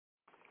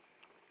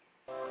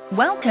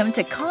Welcome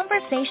to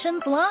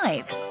Conversations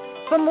Live.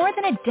 For more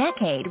than a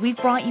decade, we've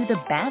brought you the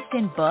best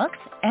in books,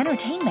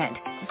 entertainment,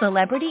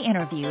 celebrity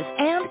interviews,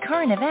 and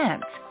current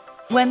events.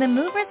 When the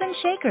movers and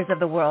shakers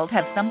of the world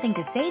have something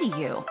to say to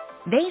you,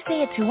 they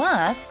say it to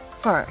us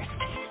first.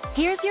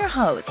 Here's your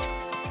host,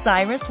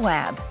 Cyrus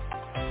Webb.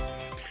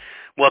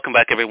 Welcome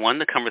back, everyone,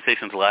 to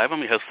Conversations Live.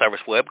 I'm your host,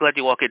 Cyrus Webb. Glad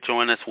you all could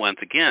join us once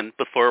again.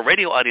 But for a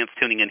radio audience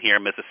tuning in here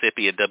in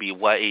Mississippi at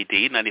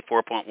WYAD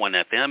 94.1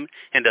 FM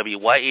and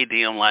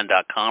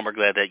WYADonline.com, we're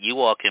glad that you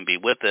all can be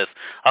with us.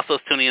 Also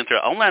tuning into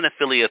our online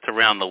affiliates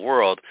around the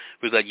world,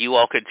 we're glad you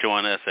all could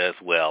join us as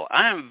well.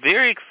 I am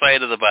very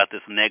excited about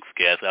this next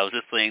guest. I was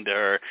just saying to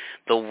her,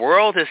 the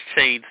world has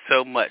changed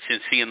so much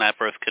since she and I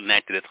first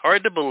connected. It's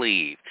hard to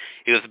believe.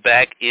 It was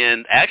back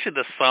in actually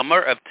the summer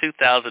of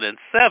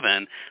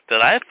 2007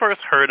 that I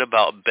first heard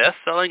about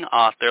best-selling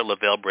author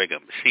Lovell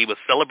Brigham. She was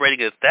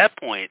celebrating at that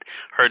point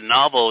her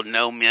novel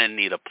No Men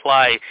Need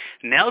Apply.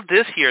 Now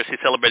this year she's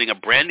celebrating a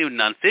brand new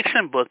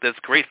nonfiction book that's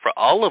great for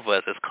all of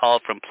us. It's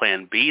called From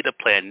Plan B to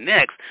Plan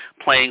Next,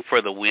 Playing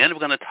for the Win. We're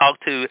going to talk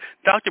to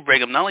Dr.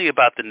 Brigham not only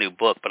about the new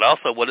book, but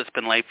also what it's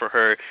been like for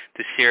her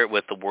to share it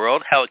with the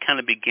world, how it kind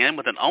of began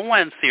with an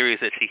online series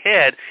that she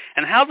had,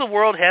 and how the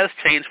world has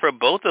changed for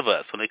both of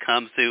us when it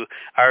comes to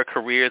our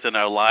careers and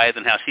our lives,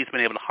 and how she's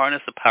been able to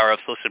harness the power of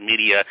social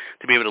media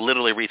to be able to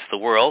literally reach the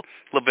world.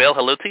 Lovell,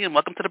 hello to you, and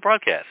welcome to the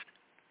broadcast.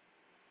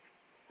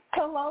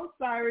 Hello,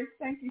 Cyrus.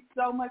 Thank you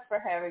so much for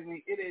having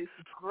me. It is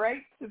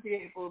great to be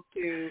able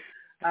to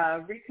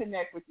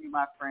reconnect with you,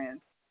 my friend.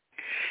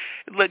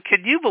 Look,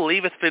 can you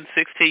believe it's been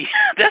 16 years?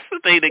 That's the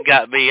thing that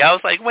got me. I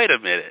was like, wait a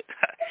minute.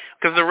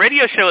 Because the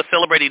radio show is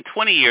celebrating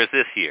 20 years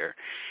this year.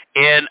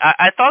 And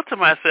I thought to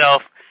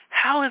myself,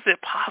 how is it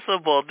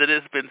possible that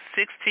it's been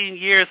 16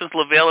 years since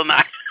Lovell and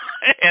I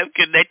have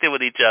connected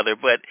with each other?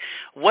 But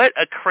what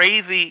a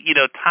crazy,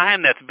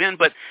 time that's been.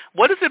 But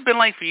what has it been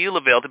like for you,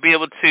 Lovell, to be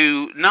able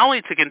to not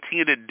only to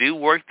continue to do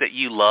work that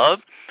you love,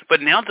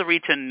 but now to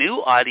reach a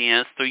new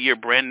audience through your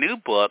brand new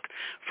book,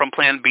 From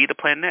Plan B to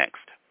Plan Next?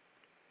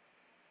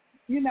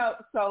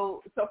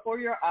 So for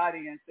your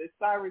audience, as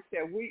Cyrus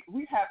said,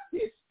 we have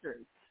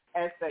history,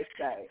 as they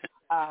say.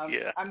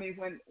 Yeah. I mean,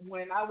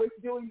 when I was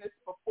doing this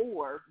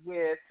before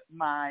with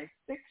my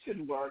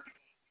fiction work,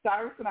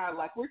 Cyrus and I,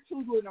 we're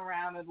tootling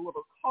around in a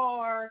little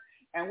car,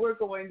 and we're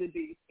going to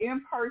these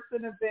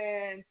in-person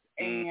events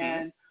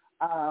and,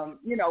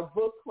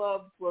 book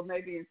clubs where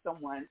maybe in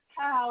someone's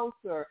house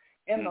or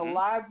in the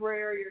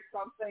library or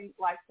something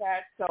like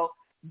that. So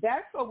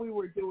that's what we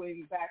were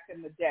doing back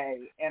in the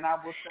day. And I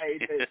will say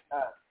that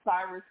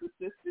Cyrus is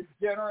just as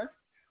generous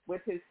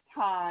with his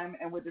time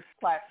and with his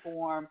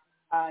platform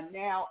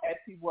now as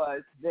he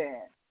was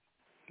then.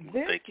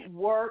 This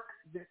work,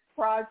 this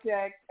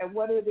project, and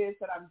what it is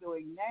that I'm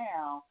doing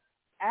now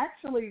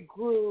actually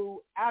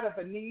grew out of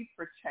a need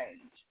for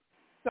change.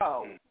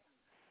 So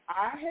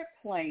I had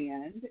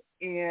planned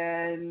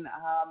in,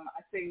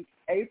 I think,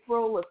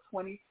 April of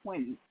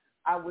 2020,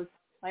 I was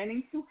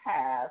planning to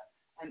have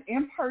an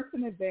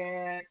in-person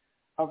event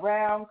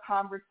around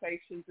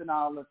conversations and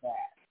all of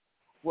that.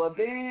 Well,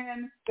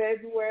 then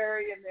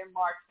February and then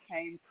March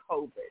came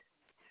COVID.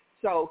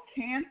 So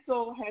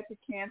had to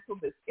cancel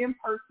this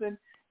in-person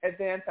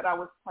event that I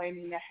was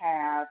planning to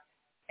have,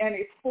 and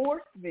it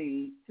forced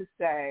me to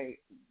say,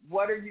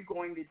 what are you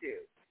going to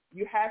do?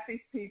 You have these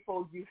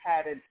people, you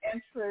had an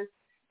interest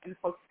in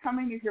folks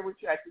coming to hear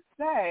what you had to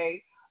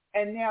say,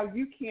 and now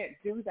you can't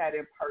do that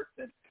in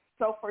person.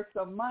 So for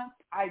some months,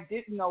 I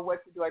didn't know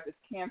what to do. I just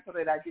canceled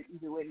it. I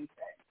didn't do anything.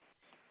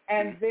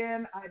 And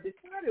then I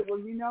decided,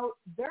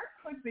 there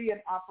could be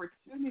an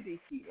opportunity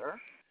here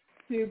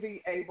to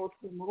be able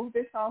to move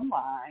this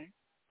online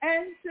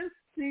and just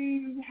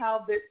see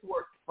how this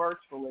works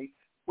virtually,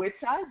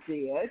 which I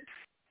did.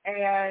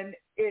 And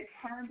it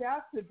turned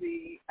out to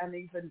be an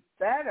even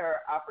better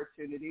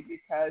opportunity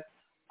because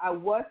I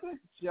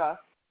wasn't just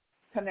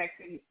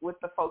connecting with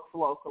the folks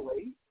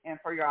locally. And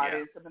for your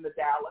audience, I'm in the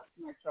Dallas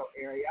metro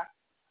area.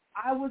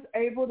 I was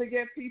able to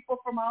get people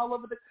from all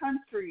over the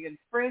country and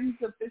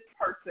friends of this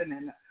person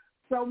and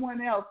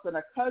someone else and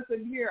a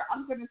cousin here.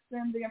 I'm going to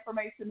send the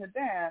information to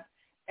them.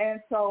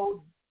 And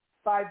so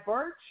by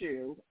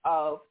virtue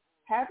of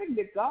having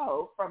to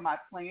go from my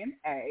plan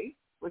A,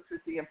 which was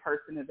the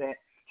in-person event,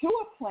 to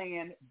a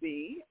plan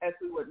B, as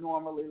we would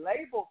normally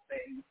label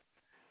things,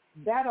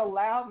 that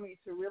allowed me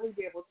to really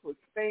be able to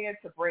expand,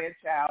 to branch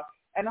out,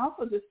 and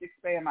also just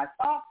expand my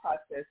thought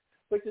process,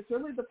 which is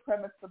really the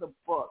premise for the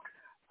book,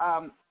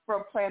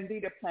 From Plan B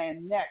to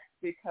Plan Next,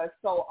 because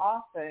so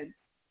often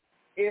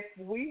if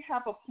we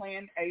have a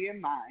plan A in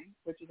mind,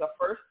 which is a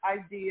first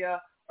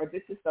idea, or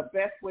this is the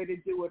best way to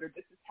do it, or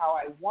this is how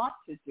I want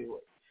to do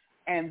it,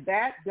 and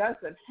that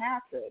doesn't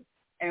happen,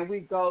 and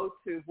we go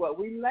to what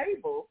we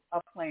label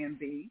a plan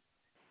B,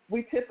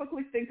 we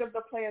typically think of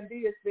the plan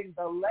B as being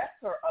the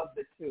lesser of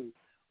the two,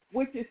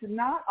 which is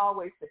not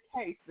always the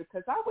case,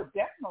 because I would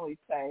definitely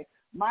say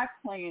my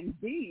plan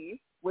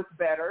B was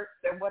better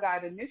than what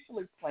I'd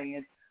initially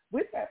planned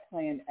with that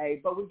plan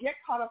A, but we get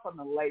caught up on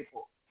the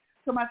label.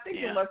 So my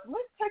thinking was,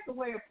 let's take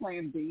away a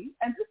plan B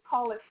and just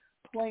call it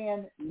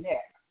plan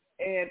next.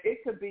 And it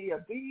could be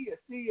a B, a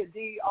C, a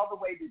D, all the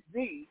way to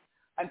Z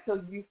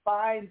until you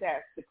find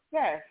that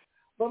success.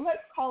 But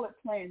let's call it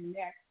plan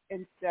next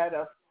instead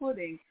of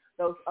putting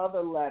those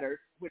other letters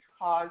which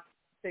cause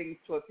things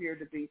to appear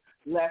to be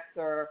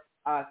lesser,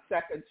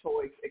 second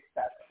choice,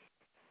 etc.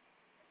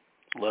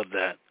 Love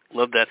that.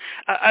 Love that.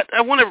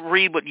 I want to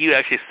read what you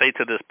actually say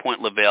to this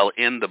point, Lovell,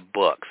 in the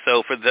book.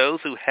 So for those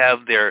who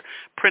have their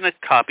printed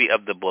copy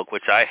of the book,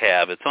 which I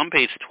have, it's on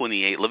page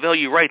 28. Lovell,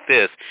 you write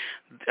this.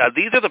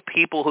 These are the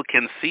people who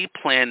can see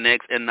plan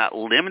next and not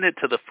limited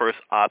to the first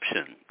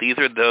option. These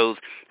are those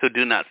who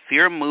do not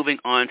fear moving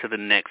on to the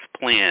next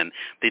plan.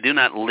 They do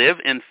not live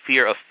in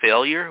fear of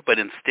failure, but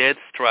instead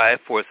strive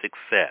for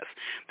success.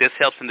 This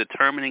helps in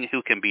determining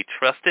who can be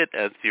trusted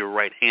as your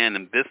right hand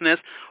in business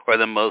or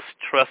the most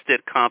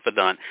trusted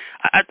confidant.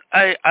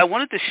 I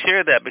wanted to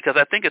share that because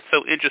I think it's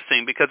so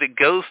interesting because it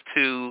goes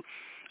to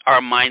our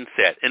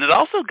mindset. And it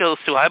also goes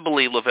to, I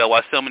believe, Lovell,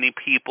 why so many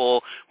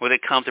people, when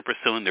it comes to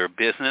pursuing their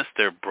business,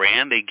 their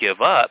brand, they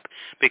give up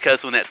because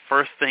when that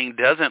first thing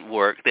doesn't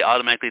work, they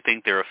automatically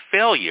think they're a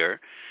failure.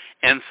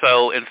 And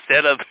so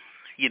instead of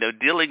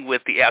dealing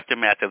with the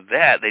aftermath of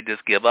that, they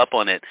just give up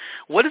on it.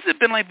 What has it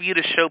been like for you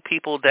to show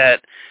people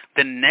that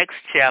the next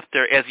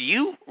chapter, as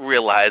you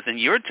realize in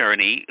your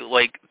journey,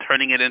 like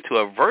turning it into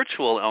a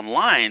virtual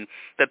online,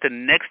 that the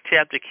next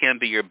chapter can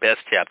be your best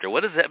chapter?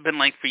 What has that been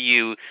like for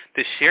you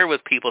to share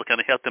with people to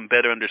kind of help them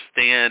better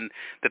understand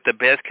that the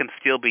best can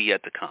still be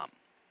yet to come?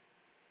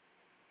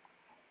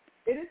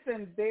 It has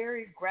been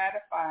very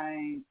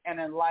gratifying and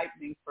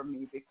enlightening for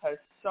me because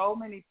so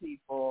many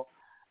people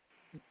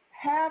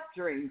have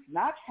dreams,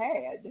 not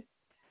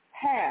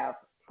have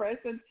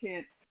present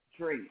tense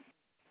dreams.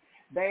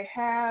 They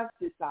have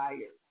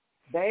desires.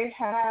 They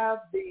have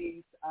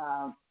these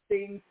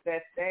things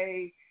that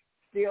they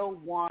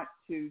still want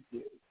to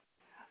do.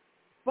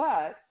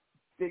 But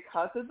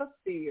because of the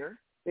fear,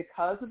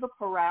 because of the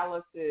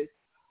paralysis,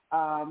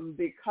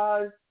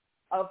 because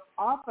of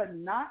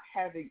often not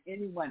having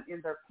anyone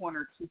in their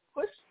corner to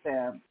push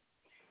them,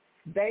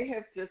 they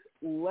have just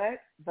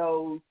let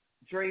those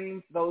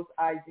dreams, those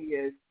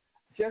ideas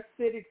just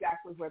sit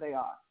exactly where they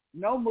are.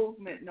 No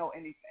movement, no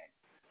anything.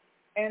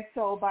 And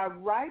so by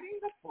writing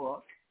the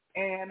book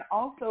and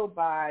also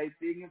by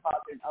being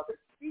involved in other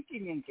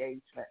speaking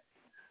engagements,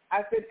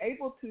 I've been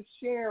able to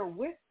share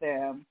with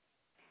them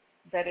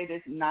that it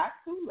is not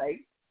too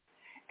late.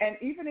 And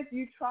even if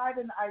you tried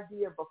an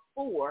idea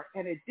before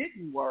and it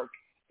didn't work,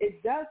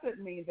 it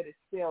doesn't mean that it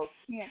still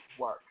can't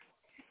work.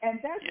 And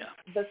that's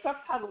the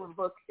subtitle of the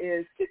book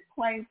is It's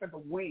Playing for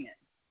the Win.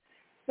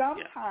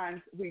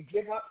 Sometimes we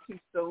give up too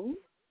soon,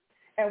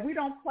 and we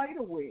don't play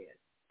to win.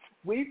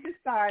 We've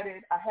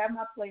decided, I have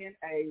my plan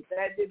A,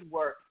 that didn't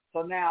work,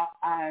 so now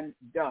I'm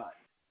done.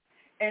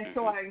 And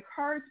so I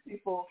encourage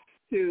people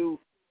to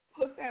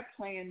put that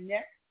plan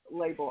next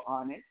label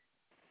on it,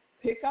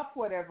 pick up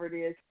whatever it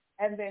is,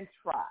 and then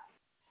try.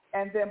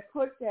 And then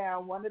put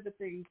down one of the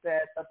things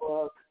that the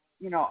book,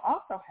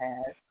 also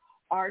has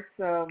are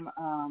some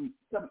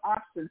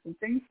options, some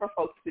things for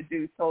folks to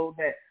do so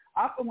that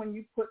often when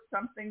you put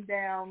something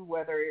down,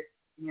 whether it's,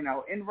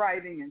 in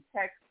writing, in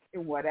text,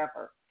 in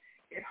whatever,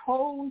 it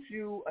holds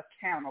you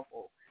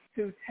accountable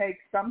to take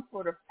some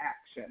sort of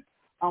action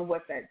on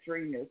what that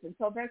dream is. And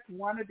so that's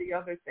one of the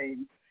other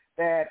things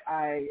that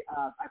I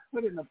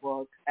put in the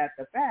book at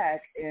the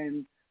back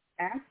in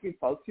asking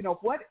folks,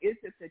 what is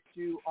it that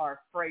you are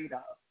afraid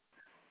of?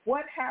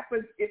 What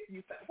happens if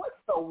you fail? What's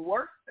the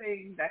worst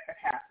thing that could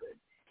happen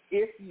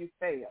if you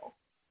fail?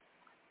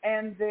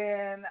 And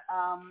then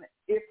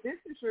if this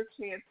is your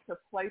chance to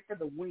play for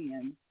the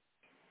win,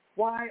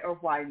 why or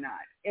why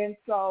not? And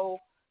so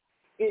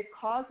it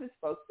causes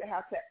folks to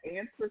have to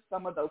answer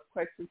some of those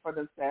questions for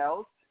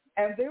themselves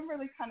and then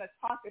really kind of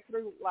talk it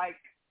through like,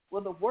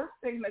 well, the worst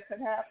thing that could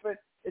happen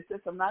is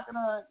just I'm not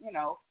going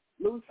to,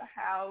 lose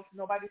the house.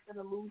 Nobody's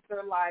going to lose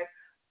their life.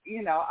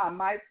 I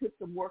might put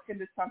some work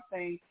into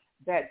something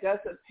that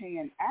doesn't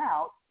pan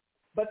out.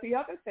 But the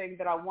other thing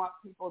that I want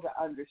people to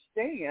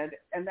understand,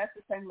 and that's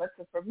the same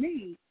lesson for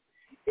me,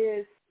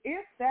 is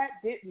if that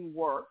didn't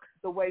work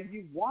the way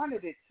you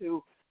wanted it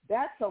to,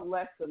 that's a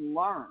lesson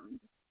learned.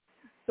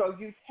 So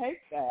you take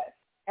that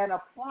and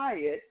apply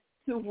it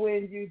to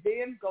when you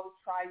then go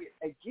try it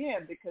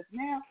again, because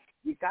now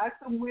you got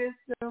some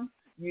wisdom,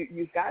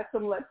 you've got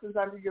some lessons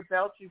under your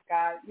belt, you've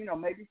got,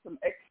 maybe some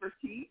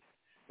expertise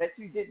that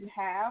you didn't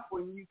have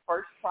when you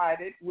first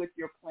tried it with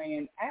your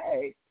plan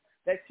A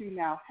that you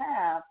now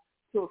have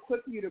to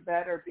equip you to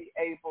better be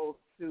able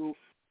to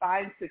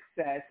find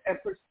success and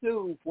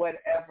pursue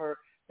whatever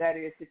that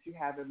is that you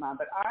have in mind.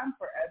 But I'm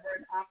forever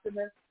an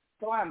optimist,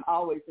 so I'm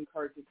always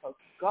encouraging folks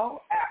to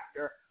go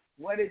after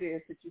what it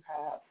is that you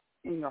have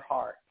in your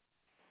heart.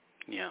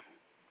 Yeah.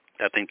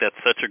 think that's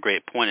such a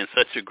great point and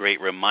such a great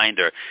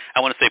reminder. I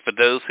want to say for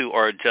those who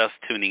are just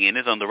tuning in,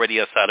 it's on the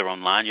radio side or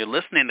online, you're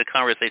listening to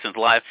Conversations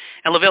Live.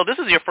 And Lovell, this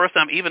is your first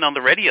time even on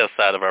the radio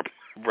side of our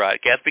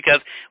broadcast, because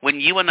when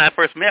you and I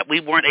first met, we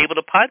weren't able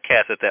to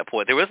podcast at that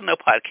point. There was no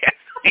podcast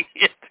in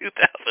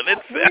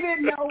 2007. We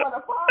didn't know what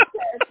a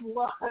podcast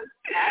was.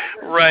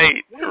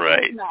 Right.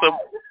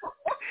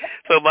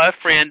 So my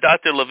friend,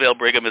 Dr. Lovell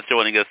Brigham, is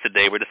joining us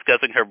today. We're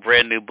discussing her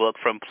brand new book,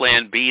 From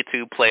Plan B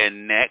to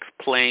Plan Next,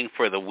 Playing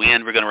for the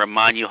Win. We're going to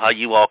remind you how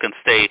you all can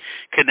stay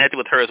connected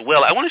with her as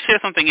well. I want to share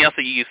something else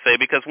that you say,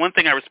 because one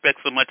thing I respect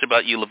so much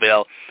about you,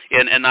 Lovell,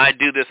 and I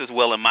do this as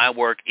well in my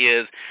work,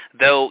 is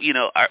though,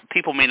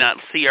 people may not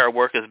see our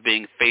work as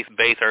being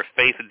faith-based, our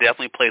faith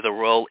definitely plays a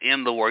role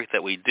in the work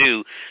that we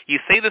do. You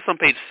say this on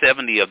page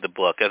 70 of the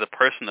book: as a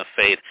person of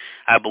faith,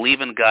 I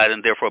believe in God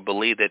and therefore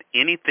believe that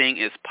anything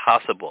is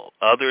possible.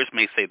 Others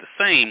may say the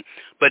same,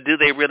 but do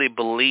they really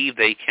believe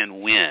they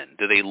can win?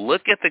 Do they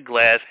look at the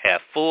glass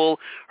half full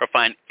or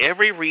find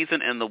every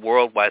reason in the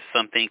world why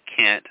something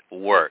can't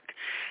work?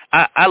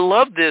 I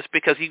love this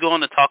because you go on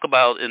to talk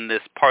about in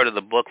this part of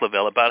the book,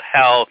 Lovell, about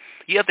how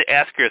you have to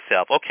ask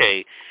yourself,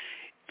 okay,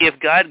 if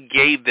God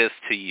gave this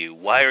to you,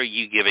 why are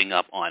you giving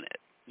up on it?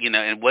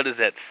 And what does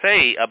that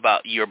say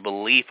about your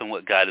belief in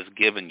what God has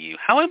given you?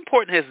 How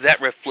important has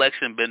that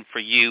reflection been for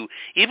you,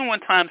 even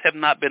when times have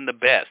not been the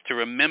best, to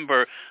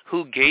remember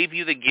who gave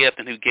you the gift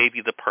and who gave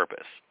you the purpose?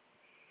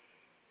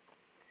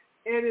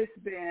 It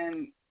has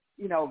been,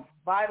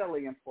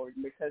 vitally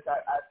important, because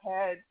I've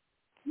had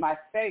my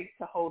faith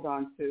to hold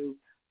on to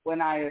when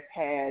I have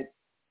had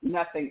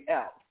nothing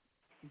else.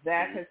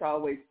 That has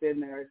always been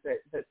there as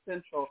the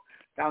central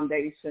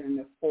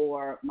foundation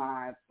for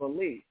my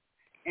belief.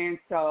 And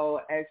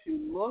so as you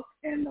look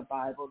in the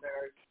Bible, there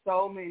are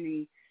so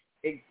many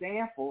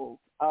examples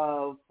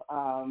of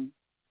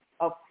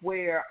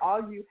where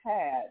all you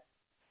had,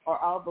 or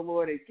all the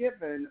Lord had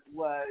given,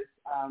 was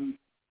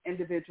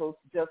individuals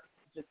just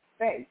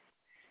faith.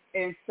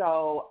 And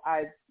so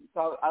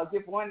I'll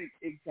give one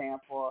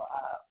example,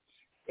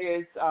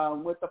 is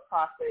with the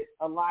prophet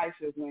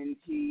Elijah, when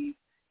he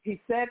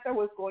said there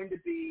was going to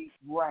be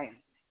rain.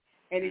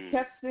 And he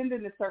kept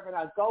sending the servant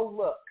out, go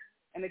look.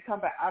 And they come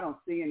back, I don't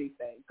see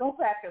anything. Go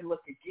back and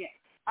look again.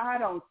 I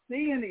don't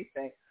see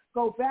anything.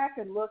 Go back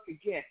and look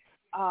again.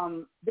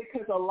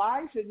 Because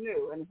Elijah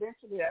knew, and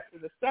eventually after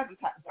the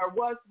seventh time, there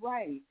was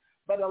rain.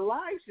 But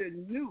Elijah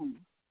knew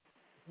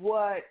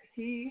what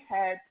he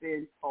had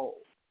been told.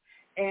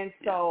 And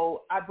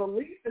so I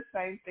believe the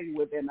same thing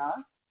within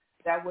us,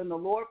 that when the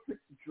Lord puts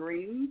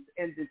dreams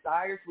and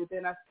desires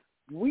within us,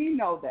 we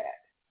know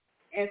that.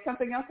 And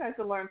something else I had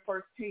to learn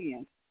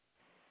firsthand.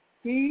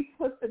 He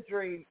put the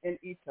dream in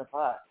each of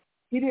us.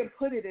 He didn't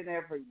put it in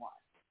everyone.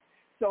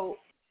 So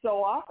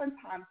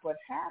oftentimes what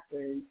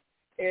happens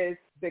is,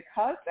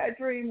 because that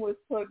dream was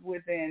put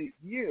within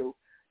you,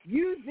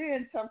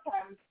 then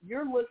sometimes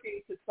you're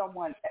looking to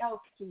someone else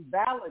to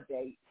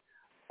validate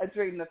a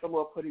dream that the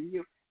Lord put in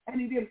you,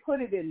 and he didn't put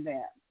it in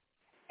them.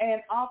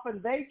 And often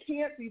they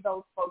can't be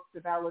those folks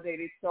to validate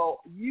it.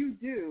 So you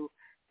do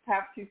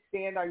have to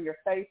stand on your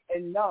faith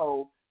and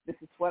know, this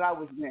is what I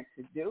was meant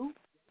to do.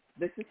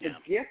 This is the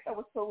gift that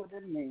was put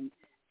within me.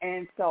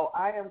 And so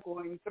I am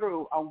going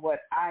through on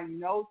what I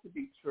know to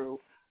be true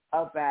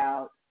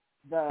about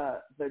the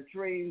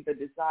dream, the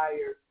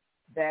desires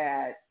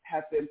that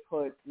have been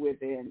put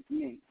within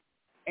me.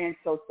 And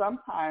so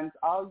sometimes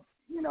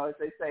as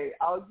they say,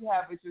 all you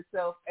have is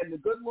yourself and the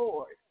good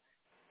Lord,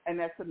 and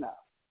that's enough.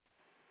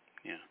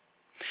 Yeah.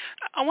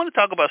 I want to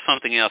talk about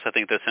something else I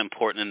think that's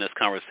important in this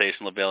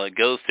conversation, Lovell. It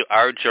goes to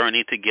our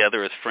journey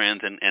together as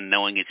friends and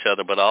knowing each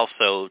other, but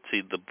also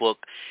to the book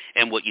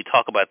and what you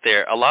talk about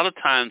there. A lot of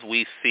times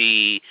we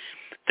see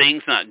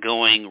things not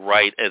going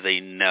right as a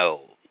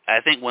no.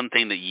 I think one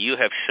thing that you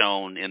have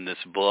shown in this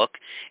book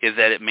is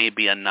that it may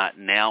be a not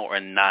now or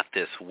not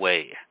this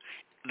way.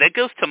 That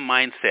goes to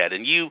mindset.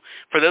 And you,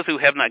 for those who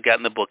have not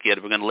gotten the book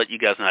yet, we're going to let you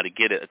guys know how to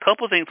get it. A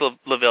couple of things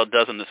Lovell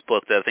does in this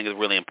book that I think is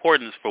really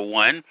important is, for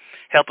one,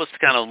 help us to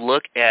kind of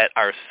look at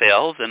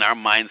ourselves and our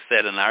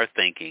mindset and our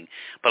thinking,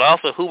 but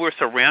also who we're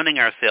surrounding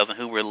ourselves and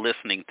who we're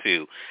listening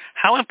to.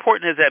 How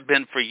important has that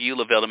been for you,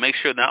 Lovell, to make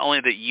sure not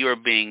only that you are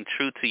being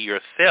true to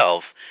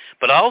yourself,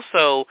 but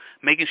also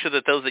making sure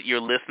that those that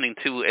you're listening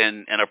to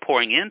and are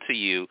pouring into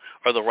you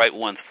are the right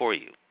ones for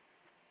you?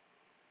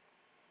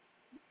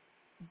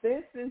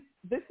 This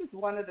is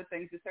one of the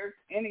things, if there's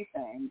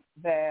anything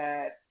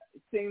that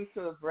seems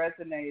to have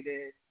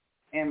resonated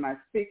in my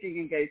speaking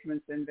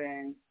engagements and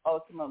then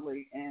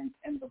ultimately in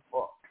the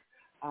book.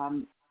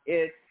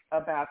 It's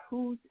about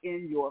who's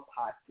in your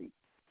posse.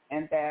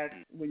 And that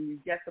when you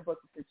get the book,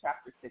 it's in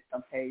chapter 6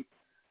 on page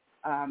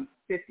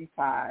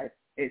 55,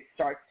 it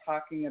starts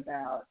talking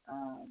about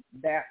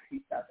that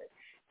piece of it.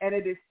 And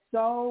it is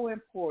so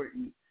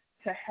important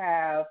to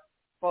have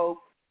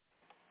folks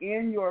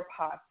in your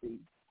posse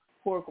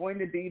who are going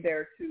to be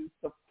there to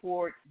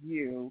support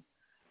you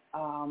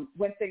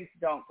when things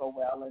don't go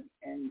well.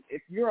 And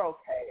if you're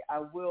okay,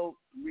 I will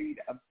read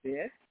a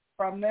bit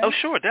from them. Oh,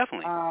 sure,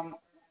 definitely.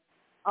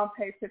 on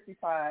page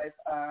 55,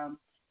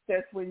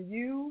 says when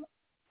you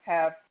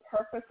have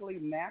perfectly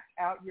mapped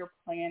out your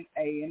plan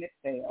A and it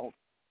fails,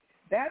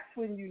 that's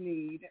when you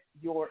need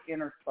your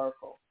inner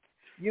circle.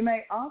 You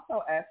may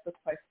also ask the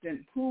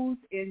question, who's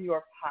in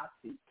your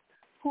posse?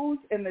 Who's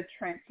in the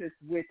trenches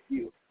with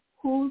you?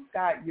 Who's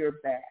got your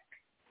back?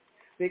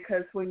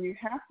 Because when you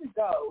have to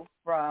go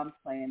from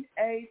plan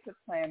A to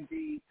plan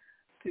B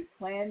to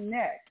plan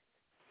next,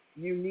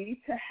 you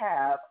need to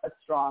have a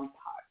strong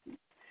posse.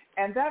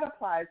 And that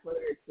applies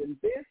whether it's in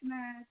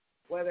business,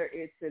 whether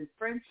it's in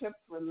friendships,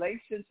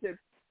 relationships.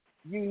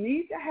 You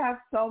need to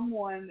have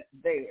someone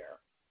there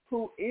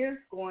who is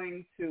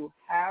going to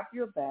have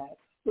your back,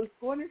 who's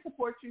going to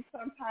support you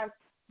sometimes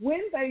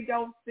when they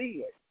don't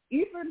see it,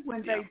 even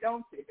when they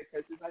don't see it.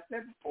 Because as I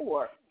said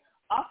before,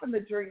 often the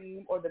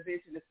dream or the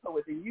vision is put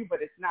within you,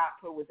 but it's not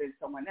put within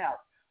someone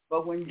else.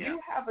 But when you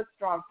have a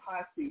strong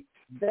posse,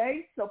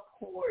 they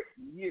support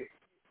you.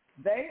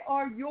 They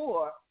are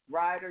your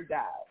ride or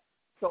die.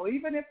 So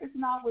even if it's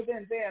not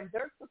within them,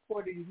 they're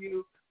supporting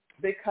you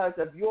because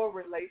of your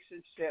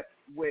relationship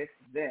with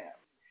them.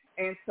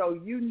 And so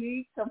you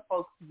need some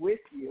folks with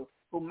you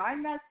who might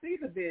not see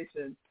the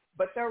vision,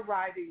 but they're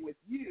riding with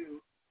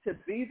you to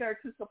be there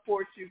to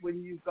support you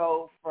when you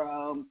go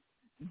from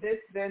this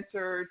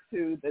venture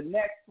to the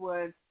next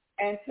one,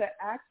 and to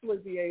actually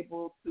be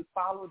able to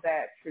follow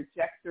that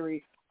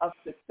trajectory of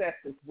success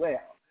as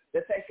well.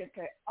 That they can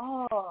say,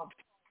 oh,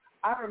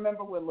 I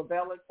remember when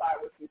Lovell and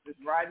Cyrus was just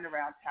riding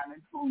around town,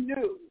 and who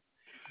knew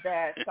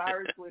that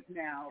Cyrus was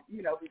now,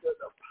 because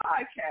of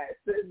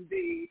podcasts and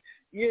the,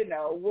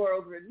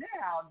 world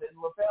renowned, and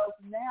Lovell's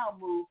now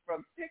moved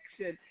from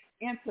fiction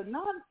into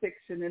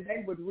nonfiction, and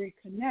they would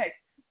reconnect.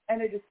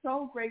 And it is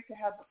so great to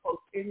have the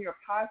folks in your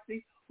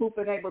posse who've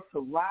been able to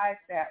ride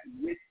that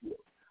with you,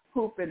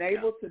 who've been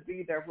able to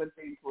be there when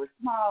things were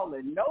small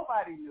and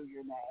nobody knew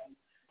your name,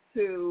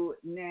 to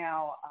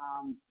now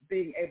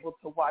being able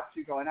to watch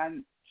you go. And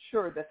I'm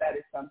sure that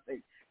is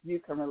something you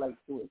can relate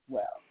to as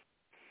well.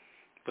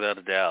 Without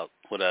a doubt.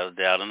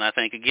 And I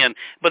think, again,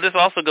 but this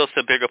also goes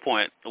to a bigger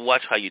point.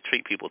 Watch how you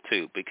treat people,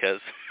 too,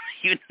 because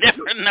you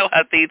never know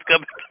how things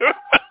come through.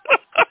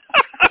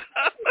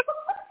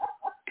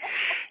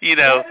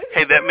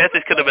 Hey, that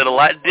message could have been a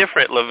lot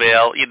different,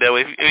 Lovell. If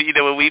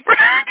when we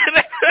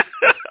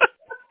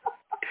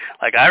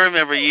like I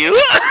remember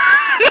you,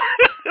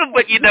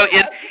 but it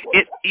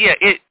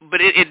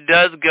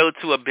does go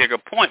to a bigger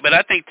point. But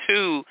I think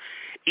too,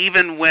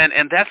 even when,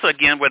 and that's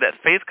again where that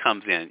faith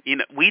comes in.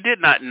 We did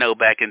not know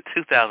back in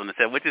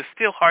 2007, which is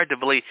still hard to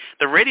believe.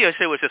 The radio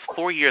show was just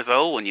 4 years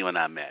old when you and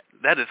I met.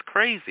 That is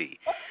crazy.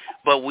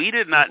 But we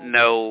did not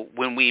know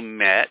when we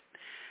met,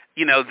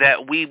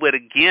 that we would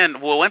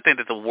one thing,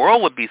 that the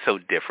world would be so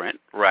different,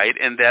 right?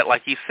 And that,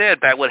 like you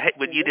said, back what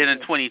you did in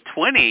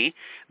 2020,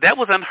 that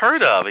was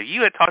unheard of. If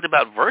you had talked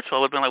about virtual,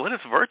 I would have been like, what is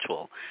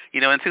virtual?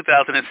 In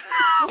 2007,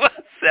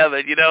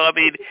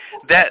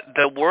 that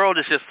the world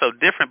is just so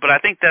different. But I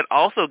think that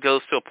also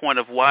goes to a point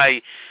of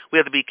why we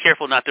have to be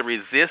careful not to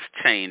resist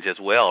change as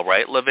well,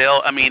 right,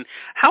 Lovell?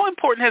 How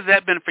important has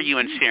that been for you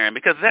and Sharon?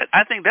 Because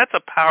I think that's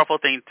a powerful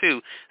thing,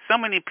 too. So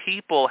many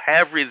people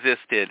have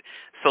resisted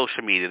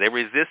social media. They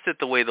resisted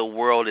the way the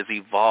world is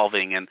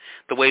evolving and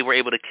the way we're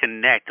able to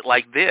connect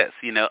like this,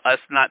 us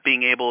not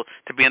being able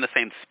to be in the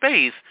same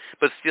space,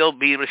 but still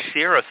be able to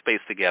share a space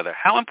together.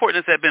 How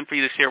important has that been for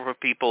you to share with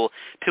people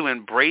to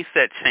embrace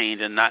that change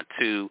and not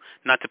to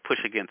push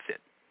against it?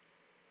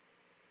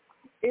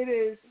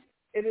 It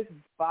is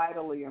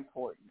vitally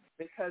important,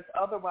 because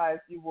otherwise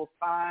you will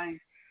find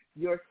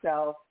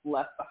yourself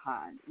left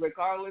behind,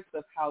 regardless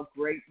of how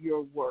great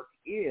your work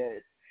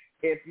is.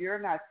 If you're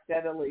not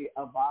steadily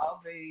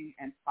evolving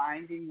and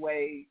finding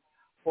ways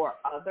for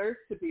others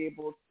to be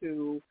able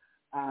to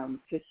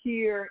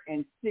hear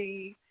and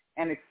see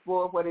and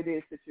explore what it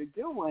is that you're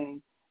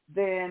doing,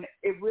 then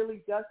it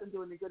really doesn't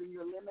do any good, and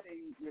you're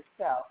limiting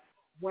yourself.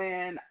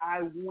 When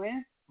I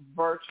went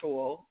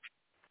virtual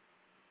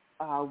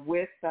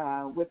with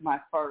my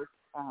first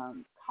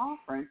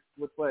conference,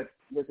 with what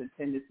was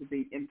intended to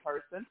be in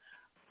person,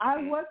 I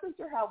wasn't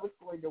sure how it was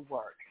going to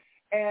work.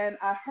 And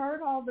I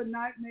heard all the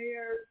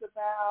nightmares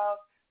about,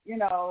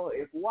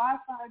 if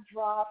Wi-Fi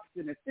drops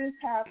and if this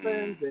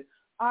happens and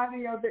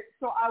audio.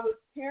 So I was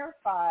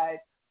terrified,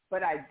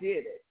 but I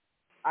did it.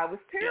 I was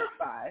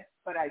terrified,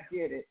 but I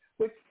did it,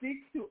 which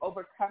speaks to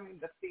overcoming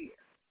the fear.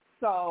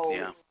 So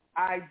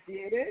I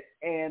did it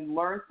and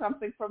learned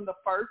something from the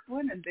first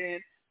one, and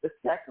then the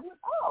second one,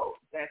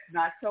 that's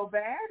not so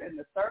bad. And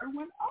the third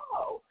one,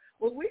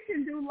 well, we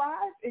can do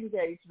live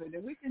engagement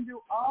and we can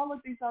do all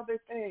of these other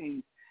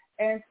things.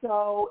 And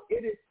so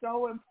it is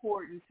so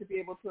important to be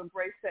able to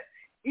embrace that,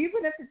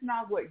 even if it's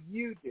not what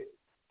you do.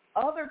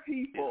 Other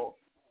people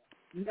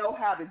know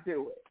how to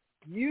do it.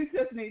 You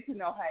just need to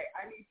know, hey,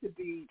 I need to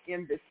be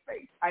in this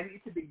space. I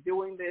need to be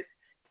doing this.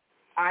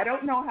 I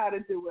don't know how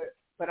to do it,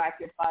 but I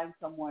can find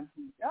someone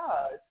who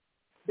does,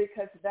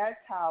 because that's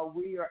how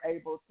we are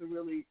able to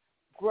really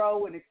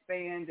grow and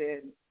expand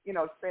and,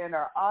 expand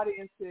our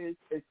audiences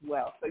as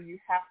well. So you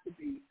have to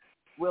be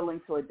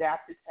willing to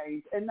adapt to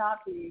change and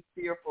not be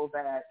fearful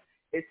that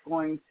it's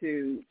going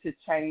to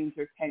change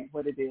or taint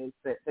what it is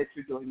that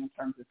you're doing in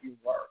terms of your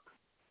work.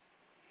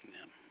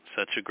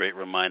 Such a great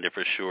reminder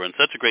for sure, and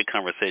such a great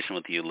conversation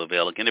with you,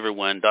 Lovell. Again,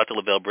 everyone, Dr.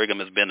 Lovell Brigham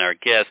has been our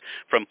guest.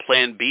 From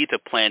Plan B to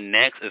Plan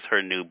Next is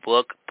her new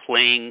book,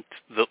 Playing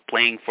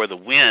for the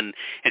Win,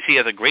 and she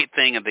has a great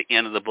thing at the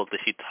end of the book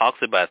that she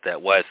talks about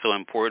that, why it's so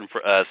important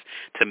for us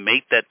to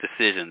make that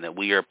decision that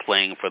we are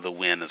playing for the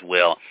win as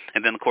well,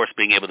 and then, of course,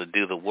 being able to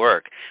do the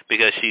work,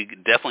 because she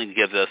definitely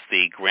gives us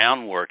the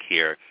groundwork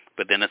here,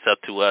 but then it's up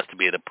to us to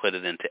be able to put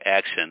it into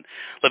action.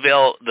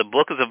 Lovell, the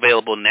book is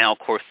available now, of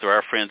course, through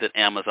our friends at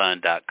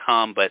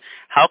Amazon.com, but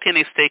how can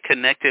they stay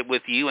connected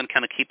with you and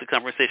kind of keep the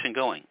conversation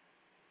going?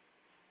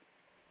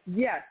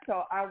 Yes,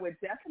 so I would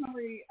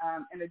definitely,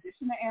 in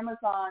addition to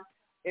Amazon,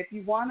 if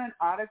you want an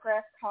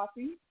autographed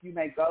copy, you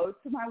may go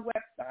to my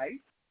website,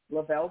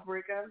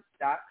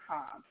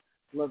 lovellbrigham.com.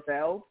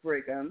 Lovell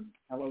Brigham,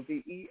 Lovell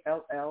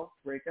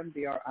Brigham,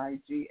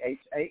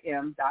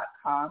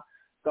 Brigham.com.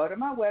 Go to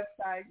my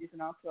website. You can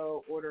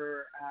also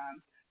order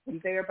from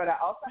there. But I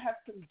also have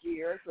some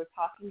gear. We're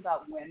talking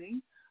about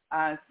winning.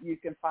 You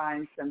can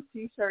find some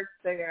T-shirts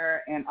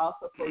there. And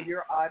also for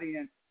your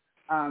audience,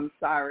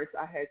 Cyrus,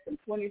 I had some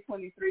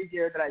 2023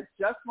 gear that I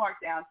just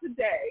marked down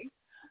today.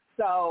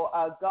 So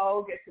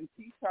go get some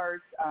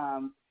T-shirts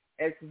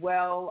as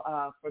well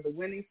for the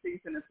winning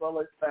season, as well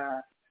as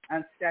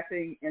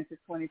stepping into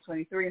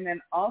 2023. And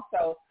then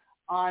also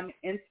on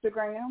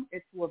Instagram,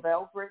 it's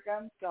Lovell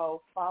Brigham.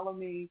 So follow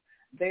me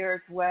there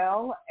as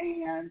well.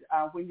 And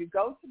when you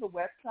go to the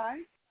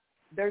website,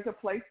 there's a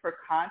place for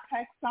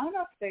contact. Sign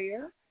up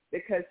there,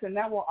 because then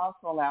that will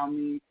also allow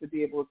me to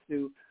be able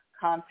to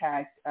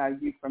contact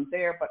you from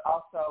there, but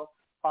also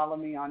follow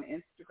me on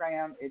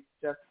Instagram. It's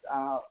just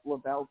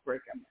Lovell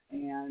Brigham,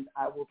 and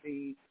I will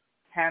be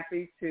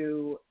happy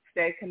to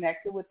stay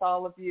connected with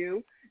all of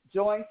you.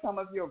 Join some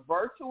of your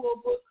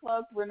virtual book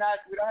clubs. We don't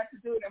have to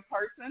do it in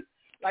person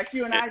like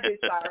you and I did,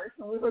 Cyrus,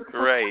 and we were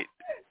going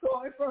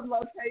from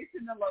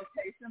location to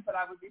location, but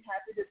I would be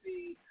happy to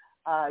be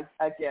a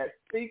guest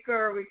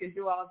speaker. We can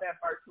do all of that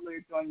virtually,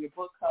 or join your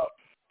book club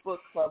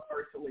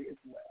virtually as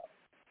well.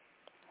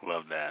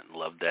 Love that.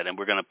 And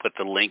we're going to put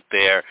the link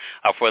there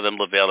for them,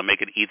 Lovell, to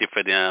make it easy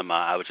for them.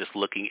 I was just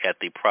looking at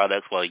the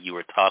products while you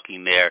were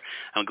talking there.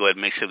 I'm going to go ahead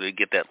and make sure we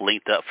get that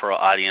linked up for our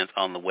audience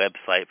on the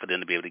website for them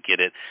to be able to get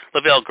it.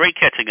 Lovell, great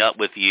catching up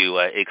with you.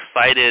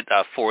 Excited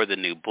for the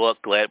new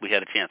book. Glad we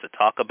had a chance to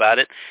talk about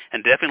it.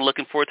 And definitely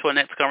looking forward to our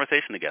next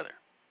conversation together.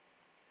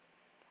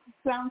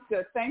 Sounds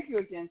good. Thank you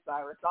again,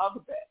 Cyrus. All the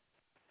best.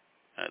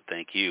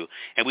 Thank you.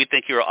 And we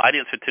thank your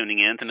audience for tuning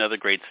in to another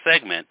great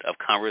segment of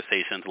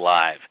Conversations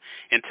Live.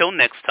 Until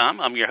next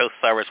time, I'm your host,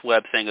 Cyrus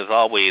Webb, saying as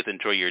always,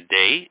 enjoy your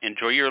day,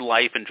 enjoy your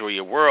life, enjoy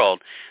your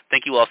world.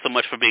 Thank you all so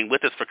much for being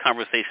with us for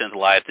Conversations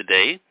Live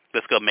today.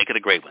 Let's go make it a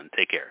great one.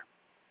 Take care.